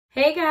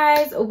Hey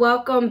guys,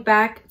 welcome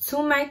back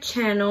to my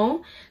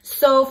channel.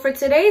 So for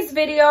today's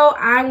video,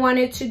 I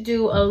wanted to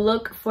do a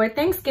look for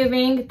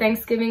Thanksgiving.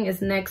 Thanksgiving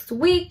is next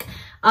week.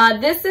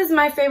 This is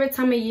my favorite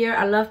time of year.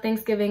 I love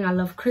Thanksgiving. I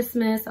love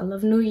Christmas. I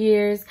love New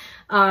Year's.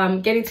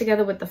 Getting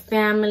together with the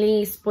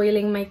family,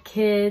 spoiling my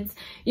kids.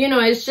 You know,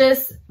 it's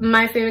just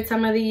my favorite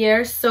time of the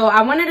year. So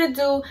I wanted to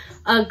do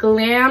a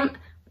glam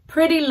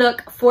pretty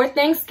look for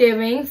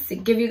Thanksgiving to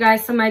give you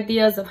guys some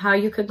ideas of how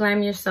you could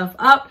glam yourself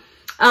up.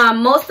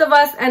 Most of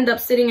us end up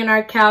sitting in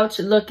our couch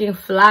looking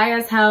fly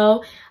as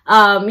hell,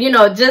 you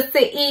know, just to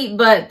eat,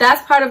 but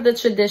that's part of the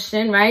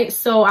tradition, right?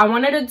 So I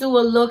wanted to do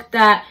a look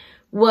that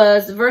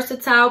was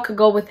versatile, could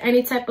go with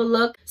any type of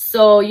look.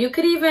 So you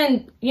could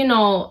even, you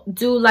know,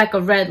 do like a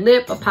red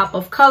lip, a pop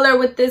of color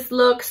with this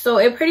look. So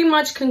it pretty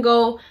much can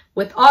go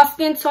with all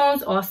skin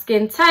tones, all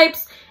skin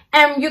types.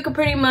 And you can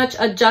pretty much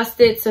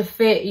adjust it to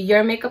fit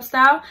your makeup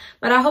style.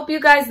 But I hope you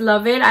guys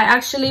love it. I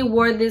actually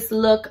wore this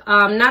look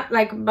not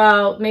like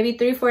about maybe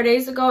 3-4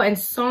 days ago. And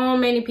so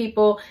many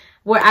people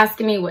were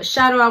asking me what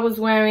shadow I was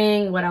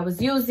wearing, what I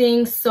was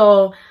using.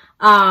 So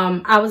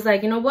I was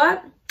like, you know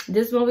what?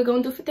 This is what we're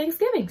going to do for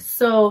Thanksgiving.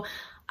 So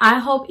I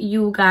hope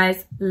you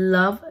guys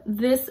love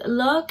this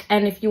look.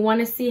 And if you want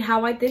to see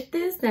how I did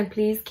this, then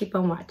please keep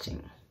on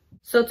watching.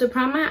 So to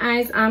prime my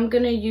eyes, I'm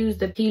going to use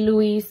the P.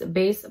 Louise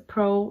Base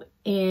Pro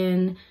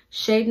in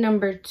shade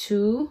number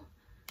 2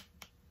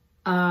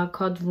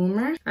 called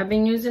Rumor. I've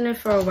been using it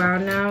for a while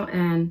now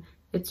and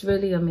it's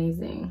really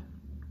amazing.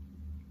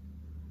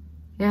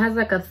 It has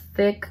like a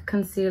thick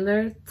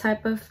concealer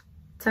type of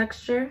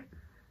texture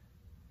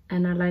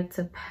and I like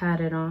to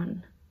pat it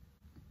on.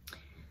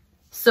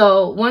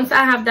 So once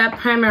I have that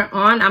primer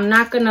on, I'm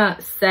not gonna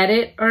set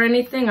it or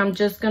anything. I'm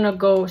just gonna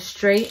go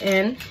straight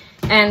in.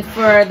 And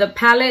for the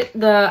palette,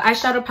 the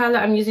eyeshadow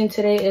palette I'm using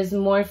today is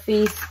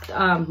Morphe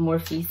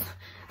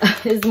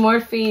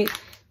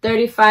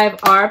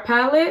 35R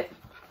palette.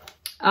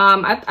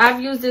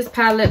 I've used this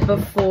palette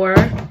before.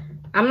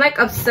 I'm like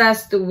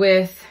obsessed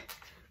with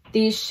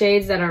these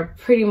shades that are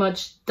pretty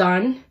much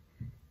done.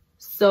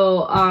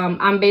 So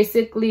I'm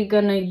basically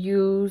gonna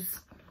use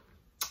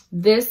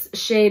this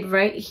shade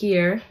right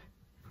here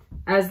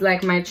as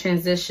like my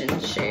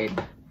transition shade.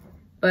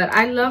 But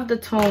I love the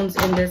tones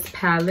in this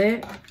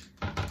palette.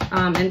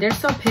 And they're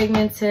so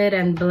pigmented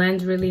and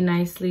blend really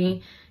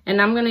nicely.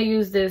 And I'm gonna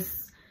use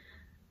this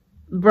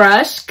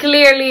brush.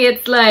 Clearly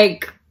it's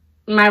like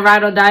my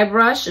ride or die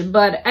brush,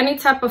 but any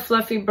type of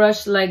fluffy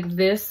brush like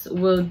this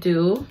will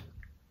do.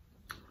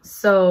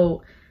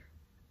 So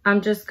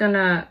I'm just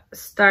gonna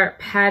start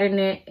patting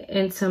it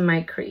into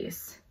my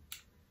crease.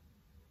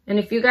 And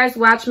if you guys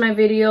watch my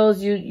videos,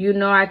 you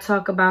know I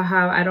talk about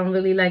how I don't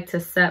really like to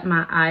set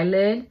my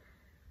eyelid.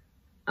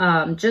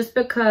 Just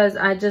because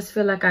I just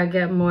feel like I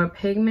get more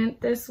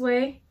pigment this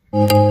way.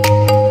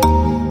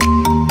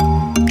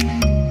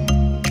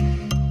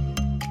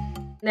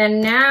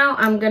 Then now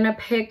I'm gonna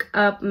pick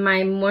up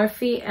my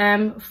Morphe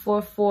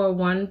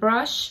M441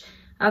 brush.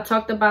 I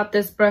talked about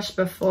this brush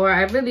before.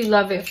 I really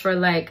love it for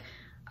like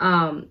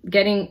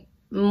getting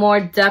more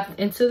depth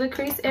into the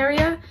crease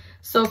area.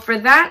 So for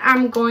that,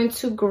 I'm going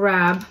to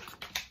grab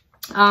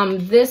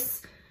this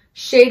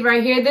shade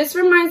right here. This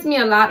reminds me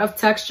a lot of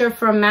Texture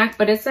from MAC,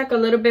 but it's like a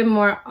little bit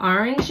more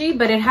orangey,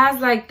 but it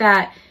has like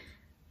that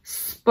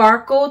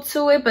sparkle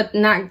to it, but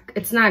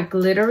it's not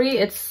glittery.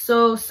 It's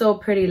so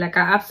pretty. Like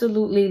I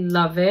absolutely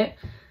love it.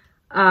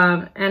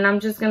 And I'm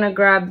just gonna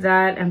grab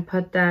that and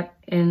put that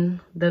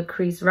in the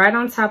crease right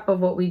on top of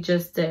what we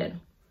just did.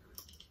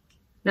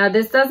 Now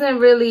this doesn't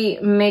really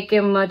make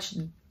it much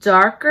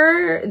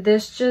darker.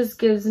 This just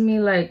gives me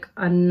like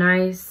a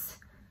nice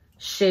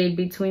shade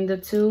between the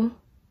two.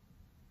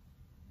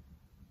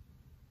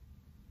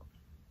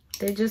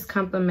 They just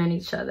complement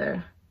each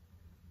other.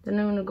 Then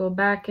I'm gonna go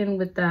back in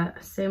with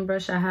that same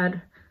brush I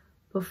had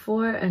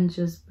before and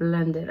just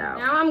blend it out.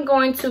 Now I'm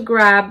going to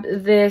grab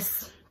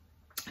this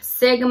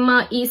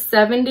Sigma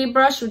E70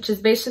 brush, which is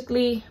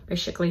basically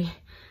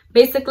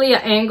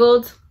an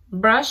angled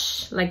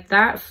brush like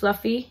that,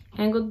 fluffy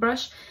angled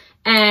brush.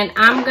 And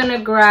I'm gonna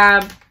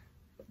grab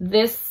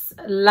this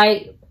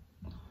light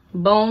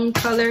bone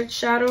colored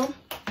shadow.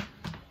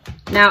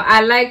 Now,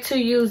 I like to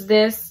use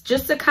this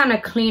just to kind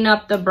of clean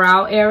up the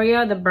brow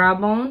area, the brow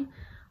bone.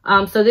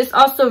 So this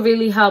also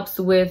really helps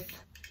with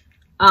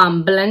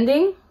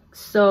blending.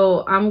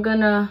 So I'm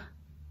gonna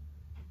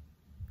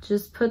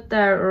just put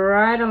that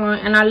right along.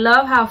 And I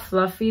love how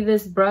fluffy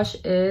this brush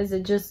is.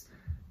 It just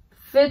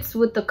fits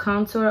with the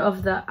contour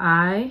of the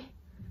eye.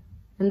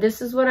 And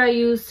this is what I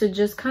use to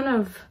just kind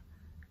of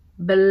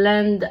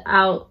blend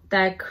out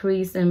that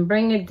crease and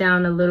bring it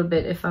down a little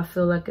bit if I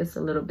feel like it's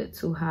a little bit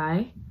too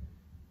high.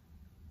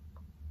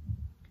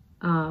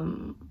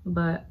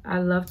 But I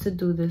love to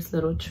do this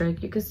little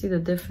trick. You can see the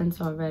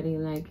difference already.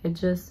 Like it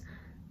just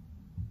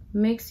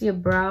makes your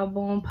brow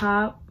bone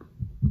pop.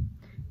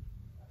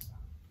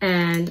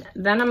 And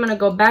then I'm gonna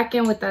go back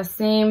in with that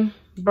same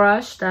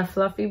brush, that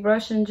fluffy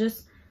brush, and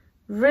just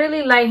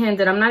really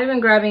light-handed. I'm not even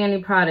grabbing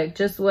any product,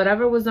 just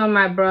whatever was on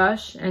my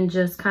brush and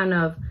just kind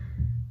of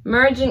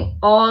merging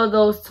all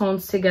those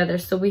tones together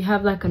so we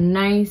have like a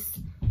nice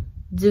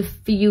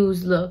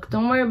diffused look.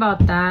 Don't worry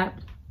about that.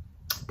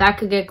 That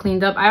could get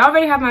cleaned up. I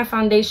already have my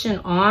foundation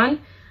on.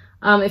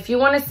 If you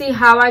want to see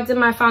how I did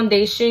my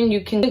foundation,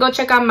 you can go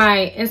check out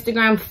my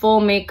Instagram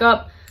full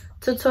makeup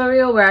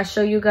tutorial where I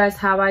show you guys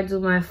how I do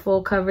my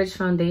full coverage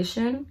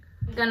foundation.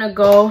 I'm gonna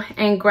go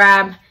and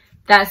grab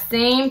that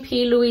same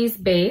P. Louise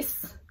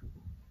base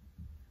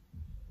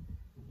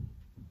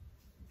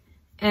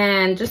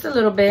and just a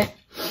little bit,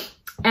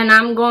 and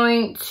I'm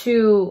going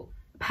to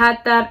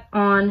pat that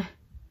on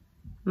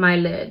my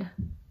lid.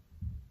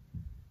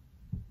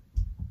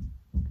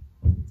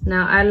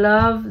 Now I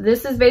love,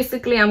 this is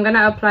basically, I'm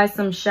gonna apply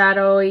some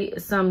shadowy,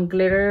 some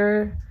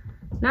glitter,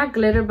 not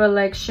glitter, but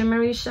like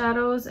shimmery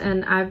shadows,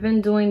 and I've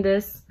been doing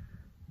this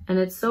and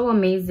it's so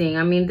amazing.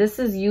 I mean, this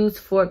is used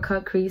for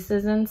cut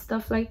creases and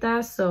stuff like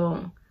that,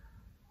 so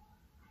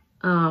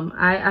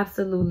I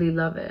absolutely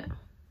love it.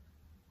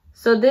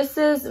 So this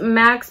is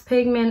Max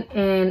Pigment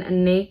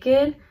in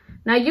Naked.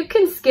 Now you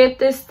can skip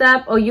this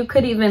step or you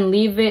could even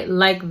leave it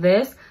like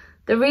this.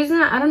 The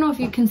reason, I don't know if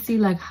you can see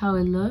like how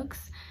it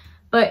looks,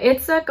 but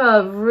it's like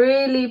a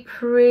really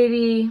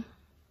pretty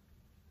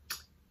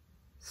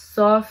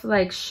soft,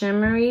 like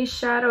shimmery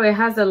shadow. It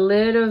has a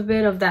little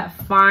bit of that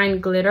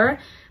fine glitter,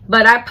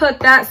 but I put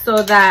that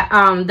so that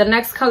the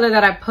next color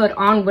that I put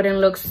on wouldn't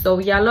look so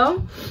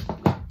yellow.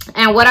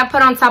 And what I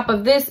put on top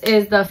of this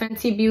is the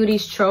Fenty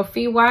Beauty's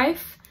Trophy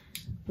Wife,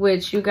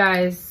 which you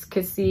guys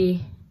could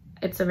see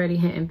it's already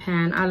hitting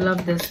pan. I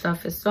love this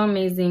stuff. It's so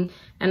amazing.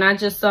 And I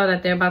just saw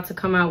that they're about to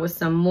come out with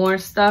some more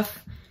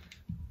stuff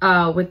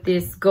with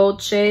this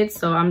gold shade,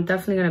 so I'm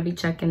definitely gonna be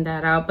checking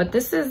that out. But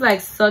this is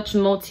like such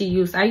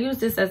multi-use. I use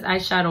this as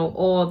eyeshadow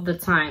all the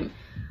time.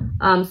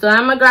 So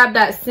I'm gonna grab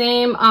that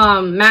same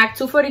MAC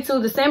 242,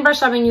 the same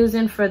brush I've been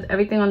using for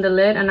everything on the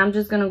lid, and I'm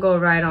just gonna go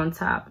right on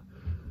top.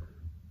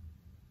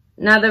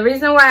 Now the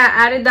reason why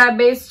I added that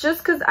base, just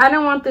because I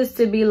don't want this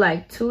to be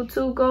like too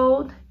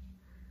gold.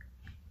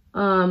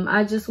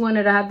 I just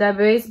wanted to have that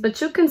base,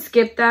 but you can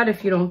skip that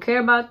if you don't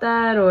care about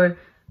that, or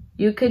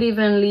you could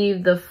even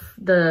leave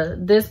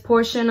this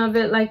portion of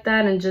it like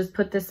that and just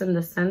put this in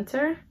the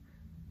center.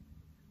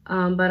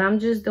 But I'm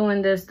just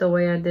doing this the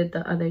way I did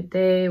the other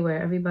day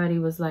where everybody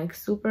was like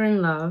super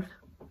in love.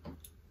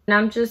 And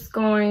I'm just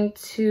going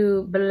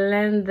to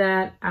blend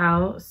that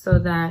out so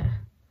that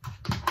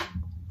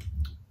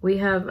we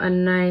have a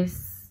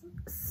nice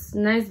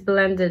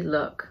blended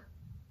look.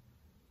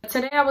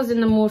 Today I was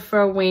in the mood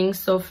for a wing,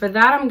 so for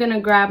that I'm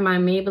gonna grab my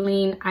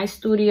Maybelline Eye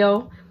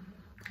Studio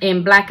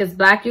in Blackest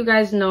Black. You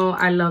guys know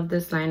I love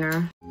this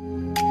liner.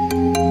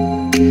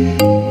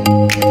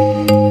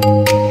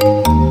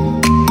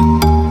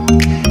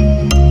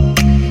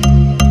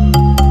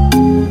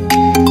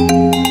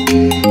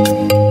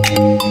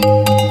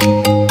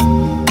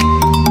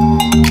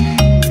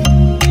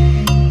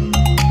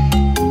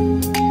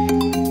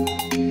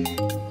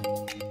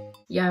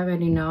 You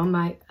already know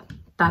my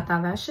Tata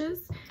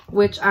lashes,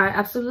 which I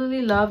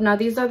absolutely love. Now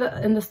these are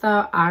in the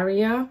style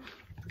Aria.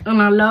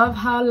 And I love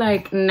how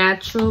like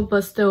natural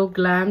but still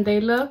glam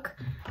they look.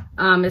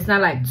 It's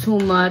not like too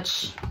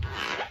much,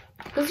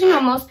 because you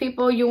know most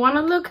people, you want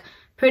to look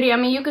pretty. I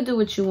mean, you could do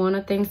what you want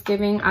at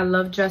Thanksgiving. I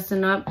love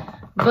dressing up,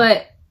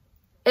 but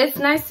it's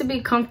nice to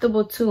be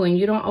comfortable too, and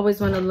you don't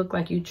always want to look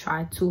like you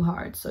try too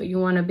hard. So you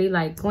want to be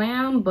like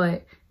glam,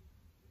 but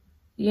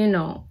you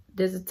know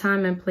there's a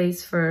time and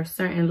place for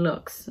certain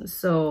looks.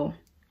 So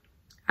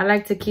I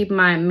like to keep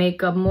my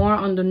makeup more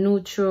on the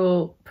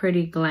neutral,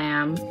 pretty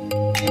glam.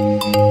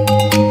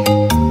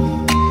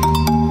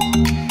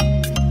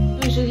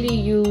 Usually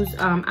use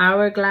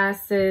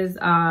Hourglass's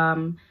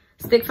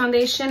stick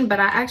foundation, but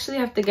I actually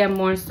have to get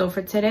more. So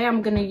for today,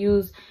 I'm gonna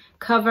use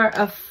Cover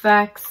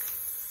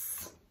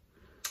FX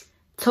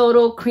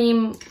Total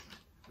Cream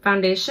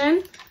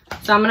Foundation.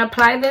 So I'm gonna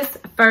apply this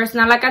first.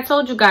 Now, like I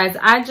told you guys,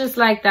 I just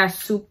like that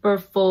super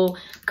full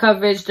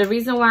coverage. The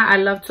reason why I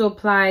love to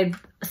apply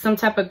some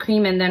type of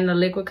cream and then the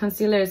liquid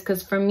concealer is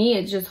because for me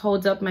it just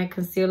holds up my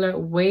concealer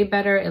way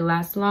better. It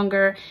lasts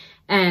longer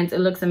and it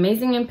looks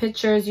amazing in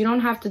pictures. You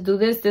don't have to do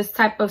this. This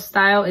type of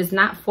style is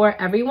not for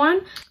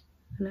everyone.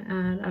 I'm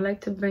gonna add, I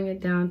like to bring it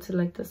down to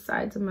like the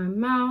sides of my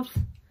mouth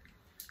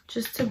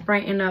just to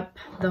brighten up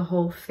the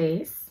whole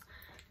face.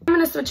 I'm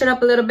gonna switch it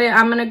up a little bit.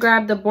 I'm gonna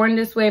grab the Born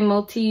This Way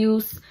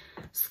multi-use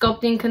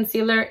sculpting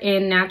concealer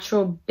in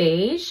Natural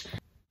Beige.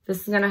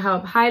 This is gonna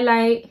help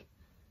highlight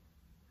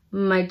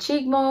my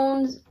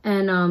cheekbones,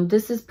 and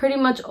this is pretty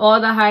much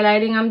all the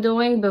highlighting I'm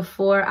doing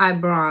before I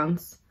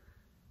bronze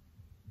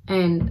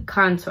and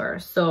contour.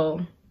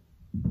 So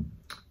a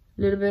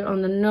little bit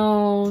on the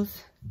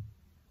nose,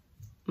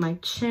 my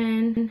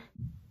chin,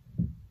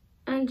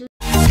 and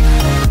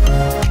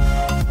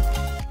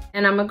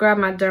I'm gonna grab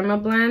my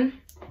Derma Blend,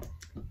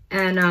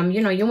 and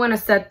you know, you want to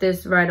set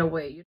this right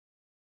away.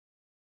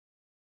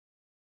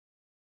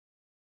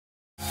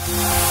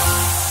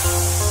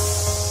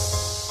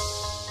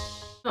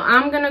 So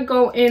I'm gonna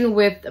go in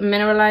with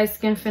Mineralized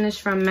Skin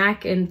Finish from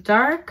MAC in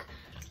Dark.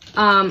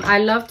 I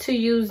love to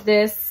use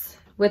this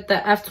with the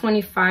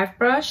F25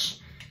 brush,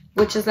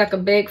 which is like a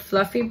big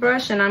fluffy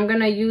brush. And I'm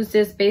gonna use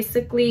this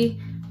basically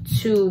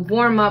to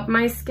warm up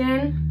my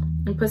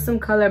skin and put some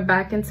color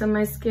back into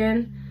my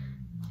skin.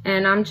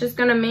 And I'm just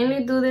gonna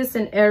mainly do this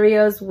in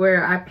areas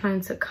where I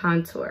plan to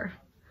contour.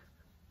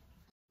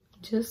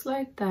 Just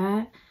like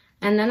that.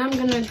 And then I'm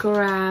gonna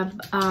grab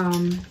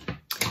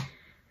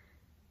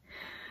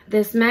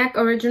this MAC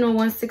Original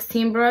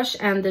 116 brush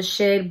and the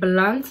shade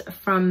Blunt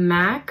from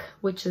MAC,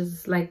 which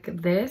is like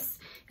this.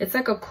 It's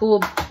like a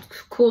cool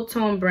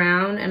tone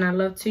brown, and I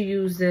love to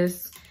use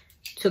this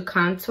to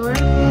contour.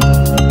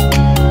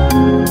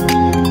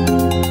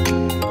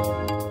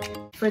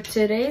 For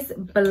today's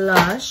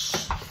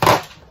blush,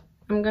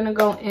 I'm gonna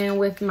go in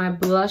with my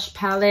blush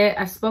palette.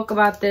 I spoke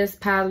about this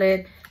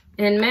palette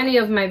in many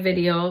of my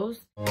videos.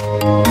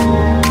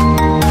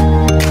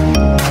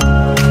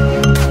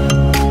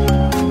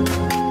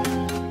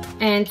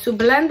 And to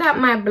blend out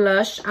my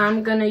blush,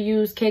 I'm gonna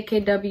use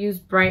KKW's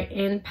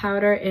Brighten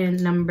powder in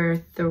number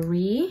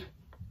 3.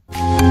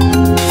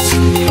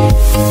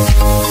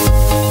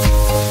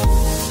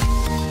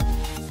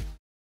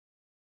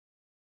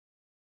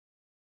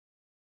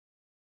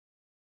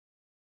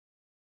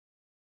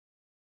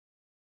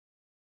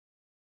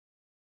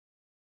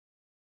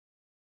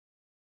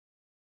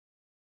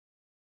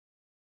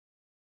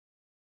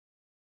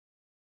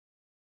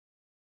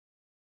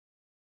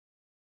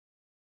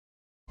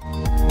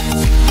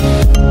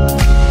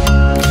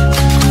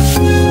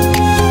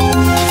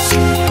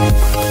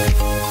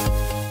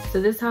 So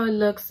this is how it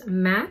looks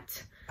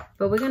matte,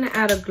 but we're gonna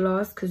add a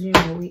gloss because you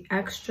know we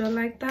extra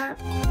like that.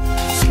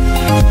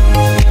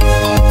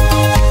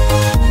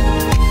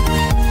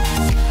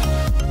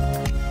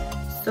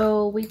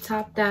 So we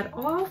top that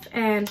off,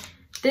 and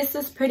this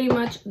is pretty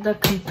much the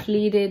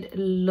completed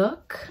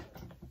look.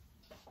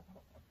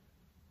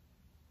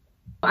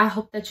 I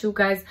hope that you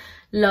guys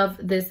love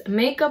this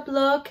makeup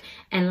look,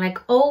 and like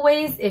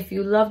always, if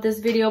you love this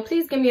video,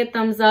 please give me a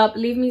thumbs up,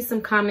 leave me some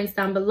comments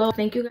down below.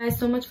 Thank you guys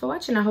so much for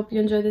watching. I hope you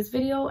enjoyed this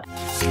video.